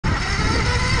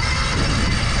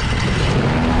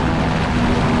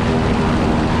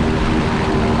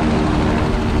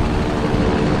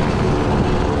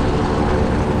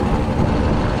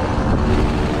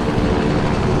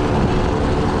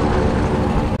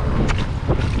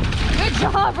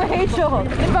job, Rachel.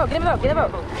 Get in the boat, get in the boat, get in the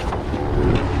boat.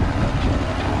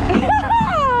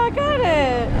 Got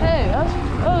it. Hey,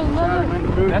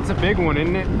 that's a big one,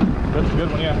 isn't it? That's a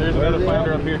good one, yeah. There's another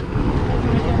flounder up here.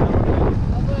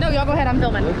 No, y'all go ahead, I'm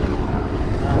filming. Everybody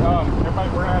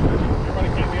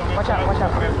can't be on this Watch side. out, watch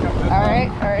out. Alright,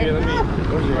 alright. Here, let me.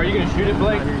 Are you gonna shoot it,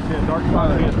 Blake? Dark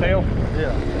spot in his tail.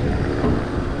 Yeah.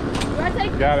 Do I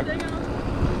take Got it.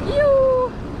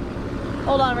 You.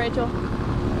 Hold on, Rachel.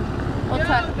 Yo,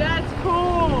 that's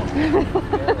cool.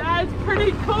 That's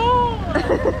pretty cool.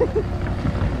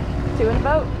 2 in a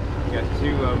boat. Got 2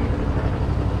 of them.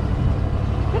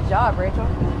 Good job, Rachel.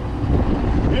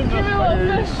 Give me a little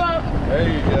fish boat. There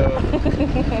you go.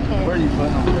 Where are you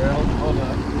putting them, Carol? Hold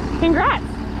up. Congrats.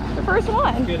 The first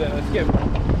one. Let's get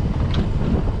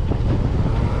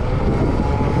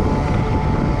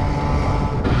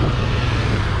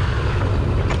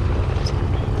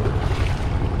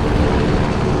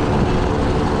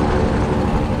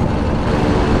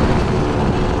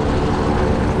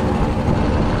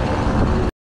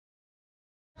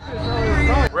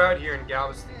We're out here in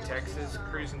Galveston, Texas,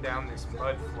 cruising down this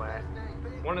mud flat.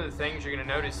 One of the things you're going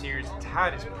to notice here is the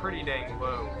tide is pretty dang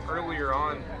low. Earlier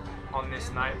on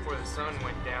this night before the sun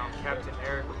went down, Captain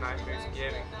Eric with Night Moose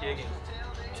Gigging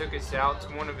took us out to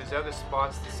one of his other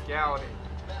spots to scout, and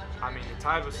I mean the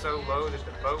tide was so low that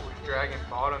the boat was dragging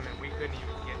bottom and we couldn't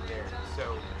even get there.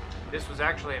 So this was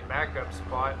actually a backup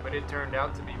spot, but it turned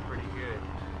out to be pretty good.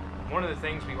 One of the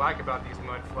things we like about these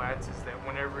mud flats is that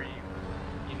whenever you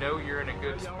know you're in a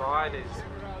good spot is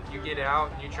you get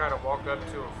out and you try to walk up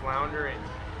to a flounder and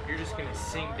you're just going to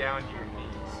sink down to your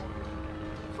knees.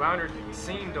 Flounder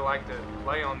seem to like to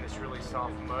lay on this really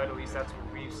soft mud, at least that's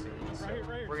what we've seen. So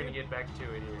we're going to get back to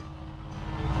it here.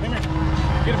 Come here.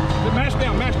 Get him. Mash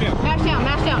down, mash down. Mash down,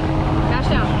 mash down, mash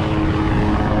down.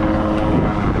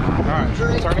 Alright,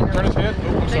 turn his head.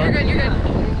 Oh, I'm sorry. You're good, you're good.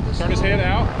 Turn his head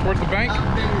out towards the bank.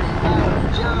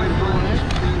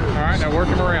 Alright, now work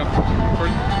him around.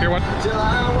 Here, one.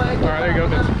 Alright, there you go.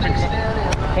 Pick him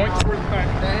up. Point towards the bank.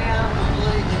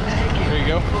 There you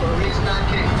go.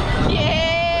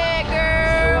 Yeah,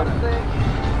 girl.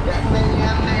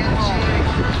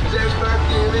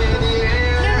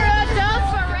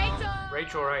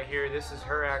 Rachel right here, this is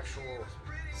her actual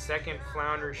second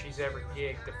flounder she's ever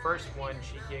gigged. The first one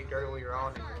she gigged earlier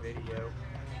on in the video.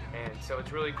 And so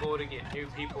it's really cool to get new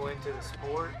people into the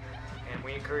sport, and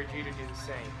we encourage you to do the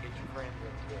same. Get your friends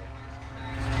into it.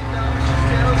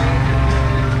 You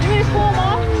want me to pull them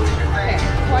off? Okay.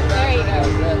 Watch, there you go.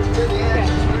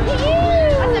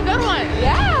 Okay. That's a good one.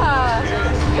 Yeah.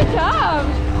 Good job.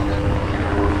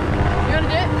 You want to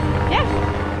do it? Yeah.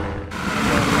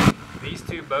 These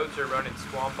 2 boats are running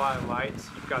Swamp Eye lights.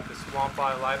 You've got the Swamp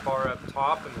Eye light bar up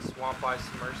top and the Swamp Eye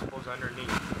Submersibles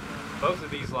underneath. Both of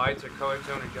these lights are color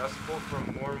tone adjustable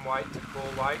from warm white to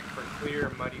cool white for clear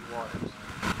and muddy waters.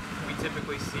 We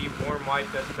typically see warm white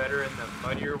does better in the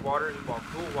muddier waters, while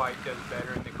cool white does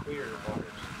better in the clearer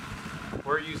waters.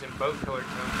 We're using both color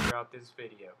tones throughout this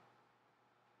video.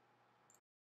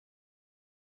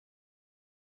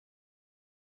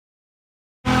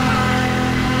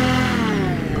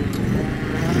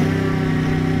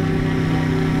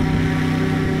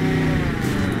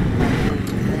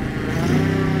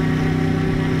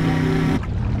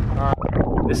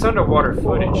 This underwater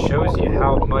footage shows you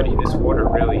how muddy this water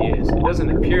really is. It doesn't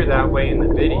appear that way in the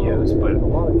videos, but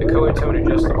the color tone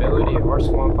adjustability of our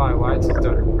Swamp Eye lights has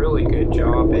done a really good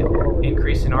job at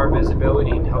increasing our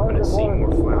visibility and helping us see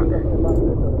more flounder.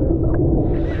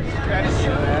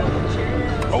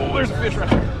 Oh, there's a fish right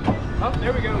there. Oh,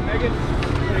 there we go, Megan.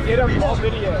 We're gonna get him all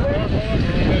video.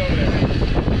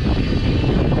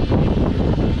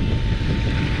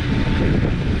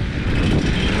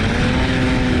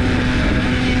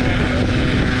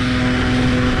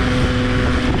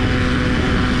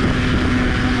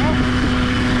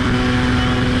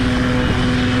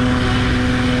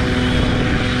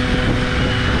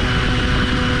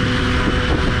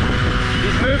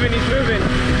 He's moving.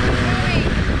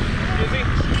 Is he?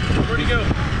 Where'd he go?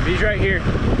 He's right here.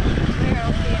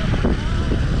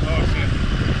 Oh, shit.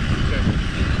 Okay.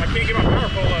 I can't get my power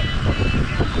pole up.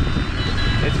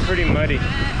 It's pretty muddy.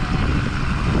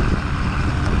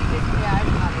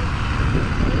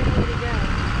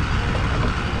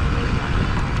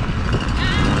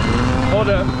 Hold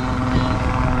up.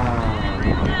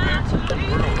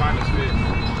 We're gonna find this fish.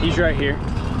 He's right here.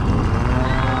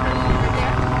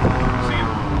 See him?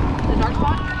 The dark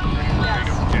spot? There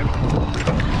you go.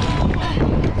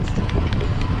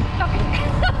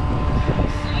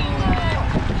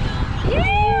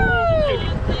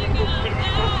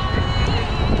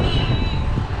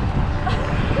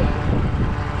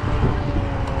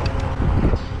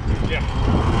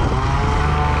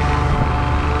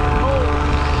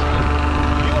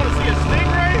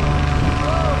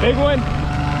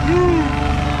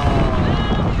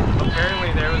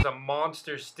 a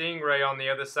monster stingray on the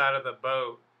other side of the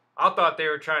boat. I thought they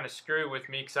were trying to screw with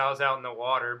me because I was out in the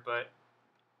water, but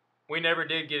we never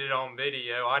did get it on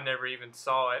video. I never even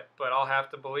saw it, but I'll have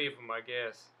to believe them, I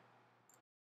guess.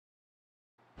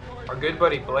 Our good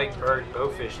buddy Blake Bird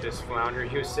bowfished this flounder.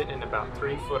 He was sitting in about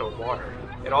 3 foot of water.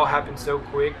 It all happened so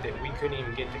quick that we couldn't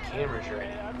even get the cameras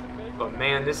ready. But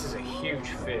man, this is a huge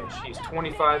fish. He's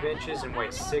 25 inches and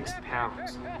weighs 6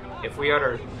 pounds. If we had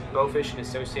our Bowfishing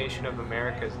Association of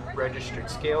America's registered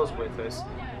scales with us,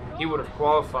 he would have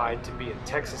qualified to be a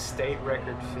Texas state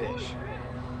record fish.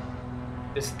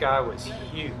 This guy was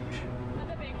huge.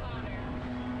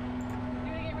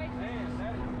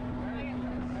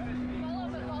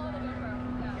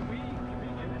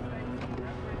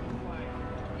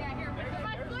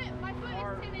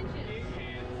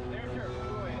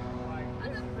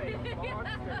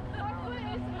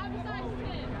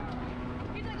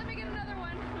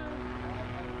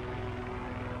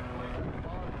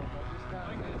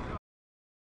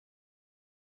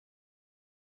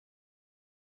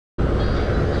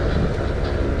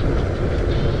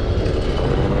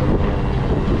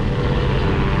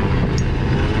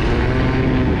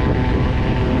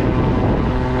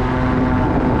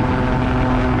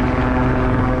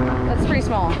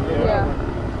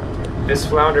 This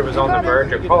flounder was on the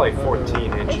verge of probably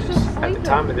 14 inches. At the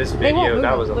time of this video,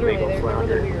 that was a legal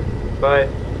flounder, but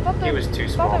he was too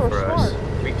small for us.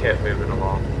 We kept moving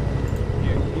along.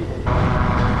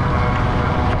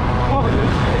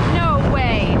 No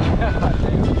way!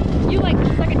 You like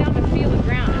stuck it down the field of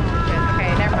ground.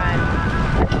 Okay, never mind.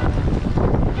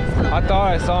 I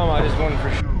thought I saw him, I just wasn't for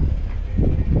sure.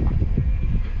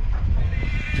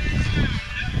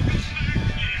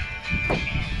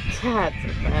 That's a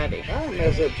fatty. I didn't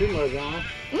mess up too much on him.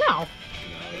 No.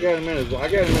 I got him in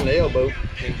the elbow.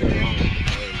 He's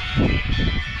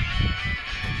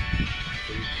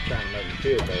trying to make him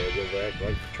feel better, just act like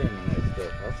you're trimming that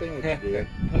stuff. I seen what you did.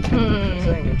 I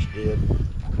seen what you did.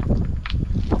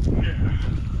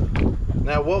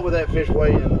 Now, what would that fish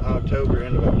weigh in October,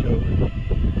 end of October?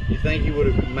 You think he would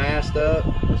have massed up?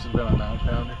 This has been a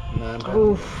 9-pounder. 9-pounder.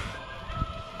 Oof.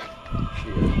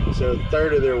 Shit. So a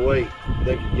third of their weight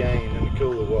they could gain in the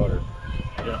cooler water.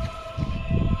 Yeah.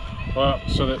 Well,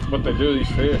 so that what they do, these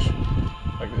fish,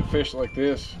 like the fish like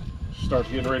this, start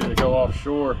getting ready to go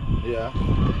offshore. Yeah.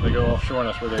 They go offshore, and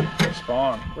that's where they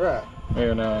spawn. Right.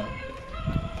 And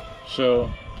so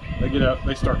they get out,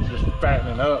 they start just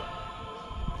fattening up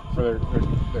for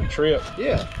their trip.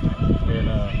 Yeah. And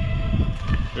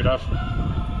dude,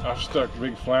 I've stuck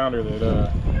big flounder that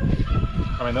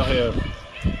I mean, they'll have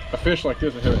a fish like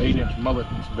this will have an 8-inch mullet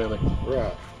in its belly.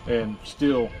 Right. And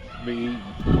still be eaten.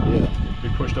 Yeah. Be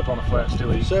pushed up on a flat,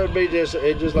 still eaten. So it'd be just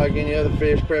like any other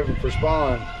fish prepping for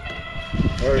spawn,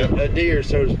 or a deer,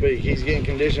 so to speak. He's getting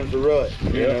conditioned for rut.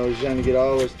 You know, he's trying to get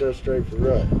all this stuff straight for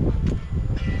rut.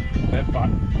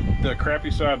 The crappy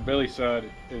side, belly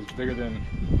side, is bigger than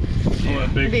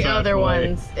the other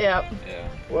ones. Yep. Yeah.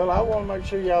 Well, I want to make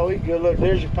sure y'all eat good. Look,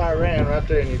 there's your pyran right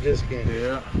there in your disc skin.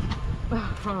 Yeah.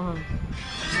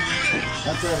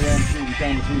 I tell you, I'm shooting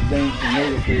kind of these dance and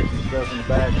noodle fish and stuff in the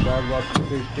back, so I was watching the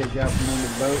fish kick out from under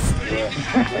the boat. Yeah.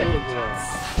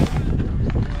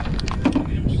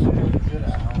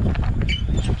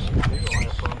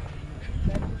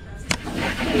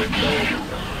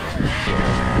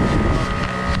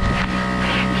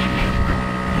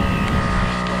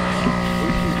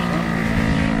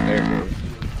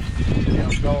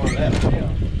 Going that way,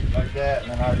 like that,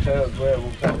 and then our tails,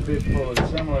 we'll take a fish pull it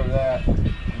similar to that,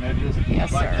 and they're just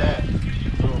yes, like sir. that.